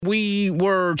We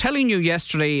were telling you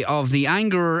yesterday of the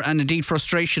anger and indeed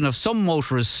frustration of some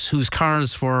motorists whose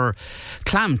cars were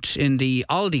clamped in the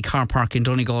Aldi car park in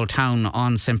Donegal Town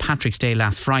on St Patrick's Day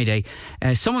last Friday.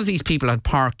 Some of these people had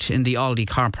parked in the Aldi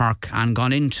car park and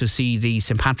gone in to see the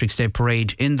St Patrick's Day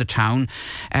parade in the town.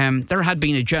 There had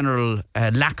been a general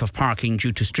lack of parking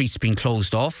due to streets being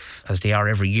closed off, as they are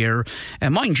every year.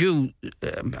 Mind you,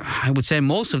 I would say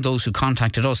most of those who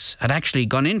contacted us had actually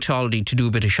gone into Aldi to do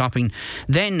a bit of shopping,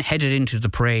 then headed into the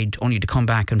parade only to come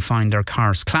back and find their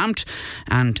cars clamped,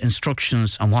 and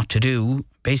instructions on what to do,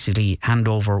 basically hand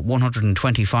over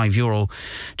 €125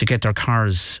 to get their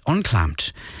cars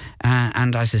unclamped.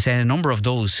 And as I say, a number of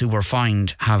those who were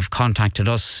fined have contacted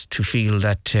us to feel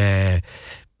that it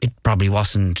probably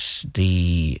wasn't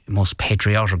the most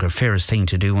patriotic or fairest thing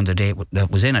to do on the day that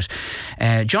was in it.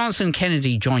 Jonathan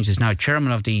Kennedy joins us now,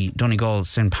 chairman of the Donegal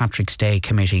St Patrick's Day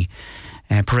Committee.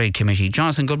 Parade Committee.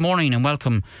 Jonathan, good morning and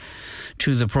welcome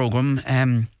to the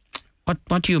programme.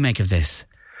 What do you make of this?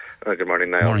 Good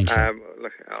morning, Niall. Morning,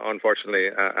 look, unfortunately,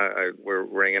 we're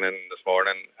ringing in this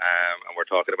morning and we're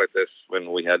talking about this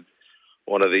when we had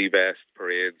one of the best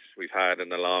parades we've had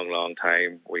in a long, long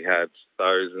time. We had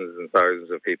thousands and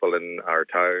thousands of people in our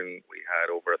town. We had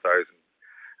over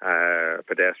 1,000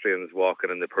 pedestrians walking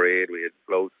in the parade. We had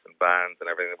floats and bands and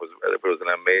everything. It was an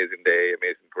amazing day,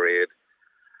 amazing parade.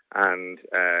 And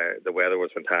the weather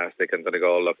was fantastic and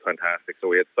Donegal looked fantastic. So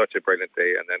we had such a brilliant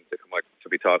day, and then to come out to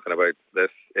be talking about this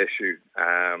issue.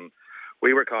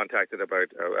 We were contacted about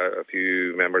a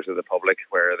few members of the public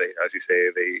where they, as you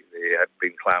say, they had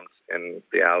been clamped in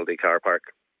the Aldi car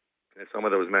park. And some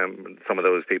of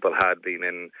those people had been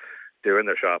in doing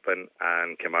their shopping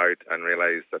and came out and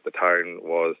realised that the town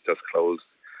was just closed.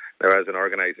 Now, as an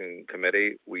organising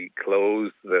committee, we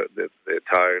closed the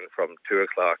town from 2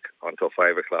 o'clock until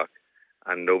 5 o'clock,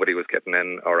 and nobody was getting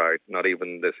in or out, not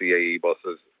even the CAE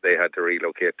buses. They had to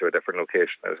relocate to a different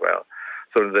location as well.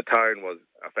 So the town was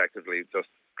effectively just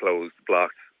closed,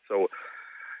 blocked. So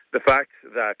the fact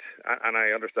that, and I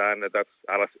understand that that's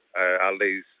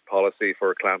Aldi's policy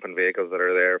for clamping vehicles that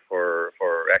are there for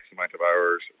X amount of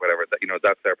hours, whatever,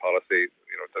 that's their policy.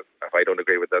 If I don't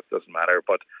agree with that, doesn't matter.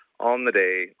 But on the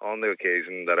day, on the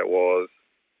occasion that it was,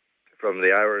 from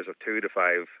the hours of 2 to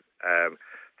 5,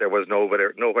 there was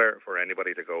nowhere for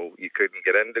anybody to go. You couldn't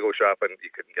get in to go shopping. You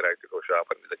couldn't get out to go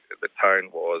shopping. The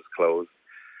town was closed.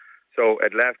 So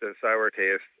it left a sour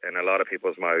taste in a lot of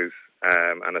people's mouths,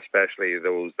 and especially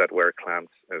those that were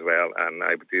clamped as well. And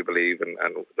I do believe, and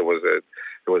there was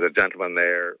a gentleman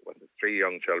there with 3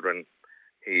 young children.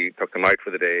 He took them out for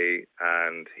the day,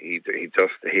 and he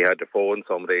had to phone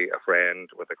somebody, a friend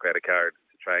with a credit card,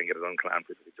 to try and get it unclamped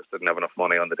because he just didn't have enough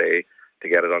money on the day to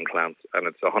get it unclamped. And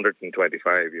it's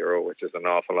 €125, which is an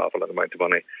awful amount of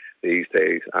money these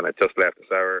days. And it just left a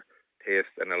sour taste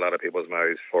in a lot of people's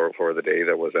mouths for the day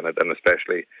that was in it, and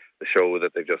especially the show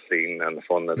that they've just seen and the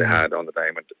fun that they had on the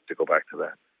diamond, to go back to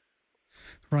that.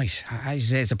 Right. As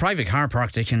you say, it's a private car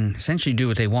park. They can essentially do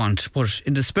what they want. But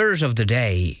in the spirit of the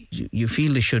day, you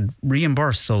feel they should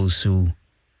reimburse those who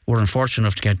were unfortunate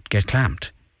enough to get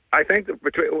clamped. I think that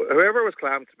whoever was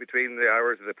clamped between the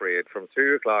hours of the parade from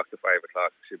 2 o'clock to 5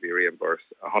 o'clock should be reimbursed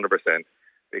 100%.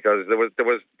 Because there was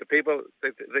the people,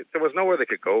 there was nowhere they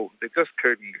could go. They just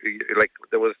couldn't.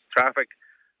 There was traffic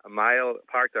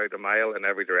parked out a mile in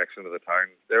every direction of the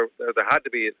town. There had to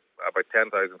be about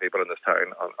 10,000 people in this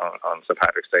town on St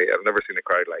Patrick's Day. I've never seen a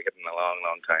crowd like it in a long,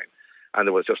 long time. And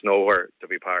there was just nowhere to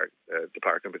be parked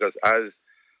because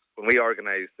when we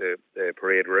organised the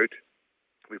parade route,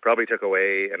 we probably took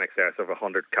away in excess of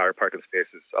 100 car parking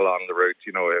spaces along the route.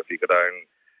 If you go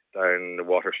down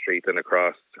Water Street and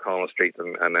across Collins Street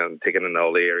and then taking in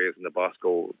all the areas, in the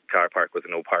Bosco car park was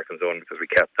a no parking zone because we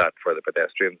kept that for the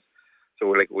pedestrians.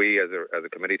 So we as a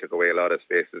committee took away a lot of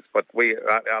spaces, but we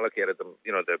allocated them,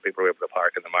 the people were able to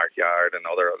park in the Mark Yard and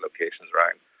other locations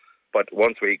around. But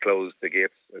once we closed the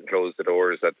gates and closed the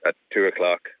doors at 2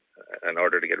 o'clock in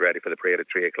order to get ready for the parade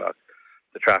at 3 o'clock,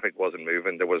 the traffic wasn't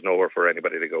moving. There was nowhere for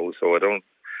anybody to go. So it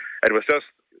was just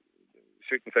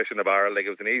shooting fish in a barrel. It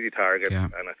was an easy target,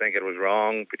 and I think it was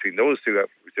wrong between those two.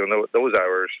 Those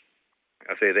hours,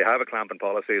 I say they have a clamping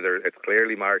policy. It's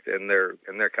clearly marked in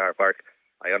their car park.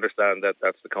 I understand that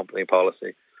that's the company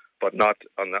policy, but not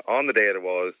on the day it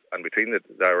was, and between the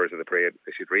hours of the parade,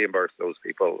 they should reimburse those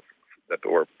people that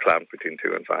were clamped between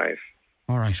 2 and 5.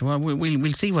 All right. Well,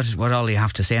 we'll see what all you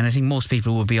have to say, and I think most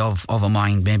people will be of a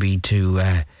mind maybe to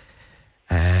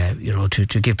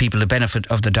give people the benefit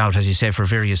of the doubt, as you say, for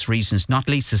various reasons, not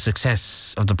least the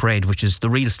success of the parade, which is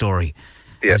the real story,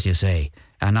 as you say.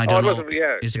 And I don't know,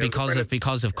 is it because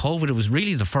of COVID? It was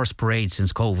really the first parade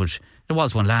since COVID There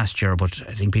was one last year, but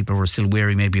I think people were still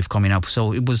wary maybe of coming up.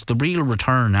 So it was the real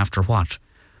return after what?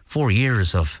 4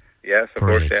 years of Yes, of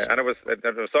parades. course, yeah. And it was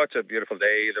such a beautiful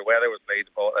day. The weather was made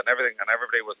and everything, and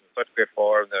everybody was in such good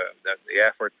form. The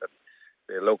effort that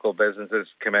the local businesses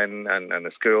came in and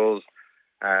the schools,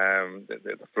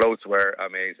 the floats were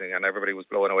amazing, and everybody was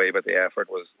blown away. But the effort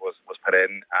was put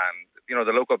in, and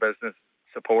the local business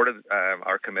supported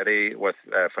our committee with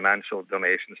financial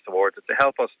donations towards it to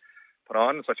help us put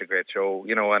on such a great show.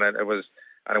 And it was,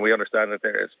 and we understand that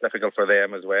it's difficult for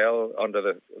them as well under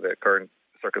the current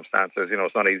circumstances.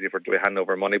 It's not easy to hand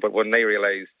over money, but when they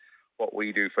realise what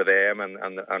we do for them and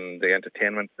the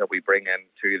entertainment that we bring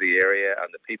into the area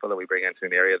and the people that we bring into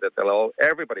the area, that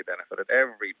everybody benefited.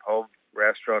 Every pub,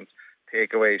 restaurant,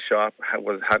 takeaway shop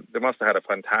they must have had a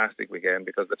fantastic weekend,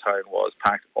 because the town was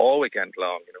packed all weekend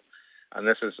long. And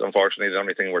this is unfortunately the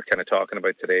only thing we're kind of talking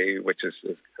about today, which is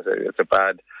it's a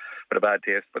bad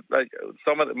taste. But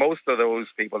most of those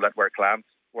people that were clamped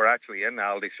were actually in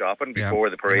Aldi shopping before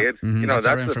the parade. Yeah. Mm-hmm. That's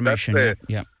our information.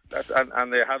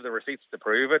 And they have the receipts to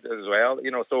prove it as well.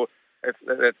 So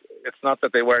it's not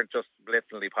that they weren't just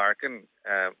blatantly parking.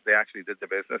 They actually did the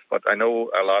business. But I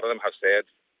know a lot of them have said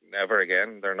never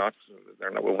again. They're not.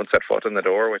 We won't set foot in the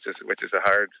door, which is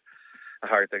a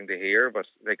hard thing to hear. But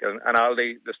and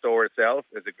Aldi, the store itself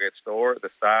is a great store. The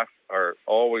staff are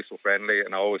always so friendly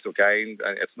and always so kind.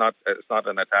 And it's not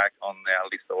an attack on the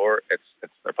Aldi store. It's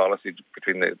their policy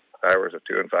between the hours of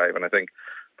 2 and 5. And I think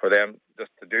for them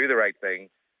just to do the right thing,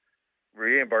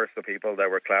 reimburse the people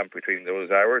that were clamped between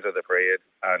those hours of the parade,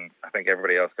 and I think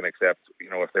everybody else can accept,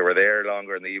 if they were there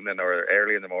longer in the evening or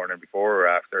early in the morning before or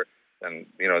after, then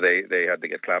they had to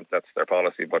get clamped. That's their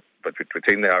policy. But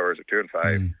between the hours of 2 and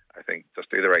 5, I think just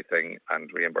do the right thing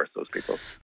and reimburse those people.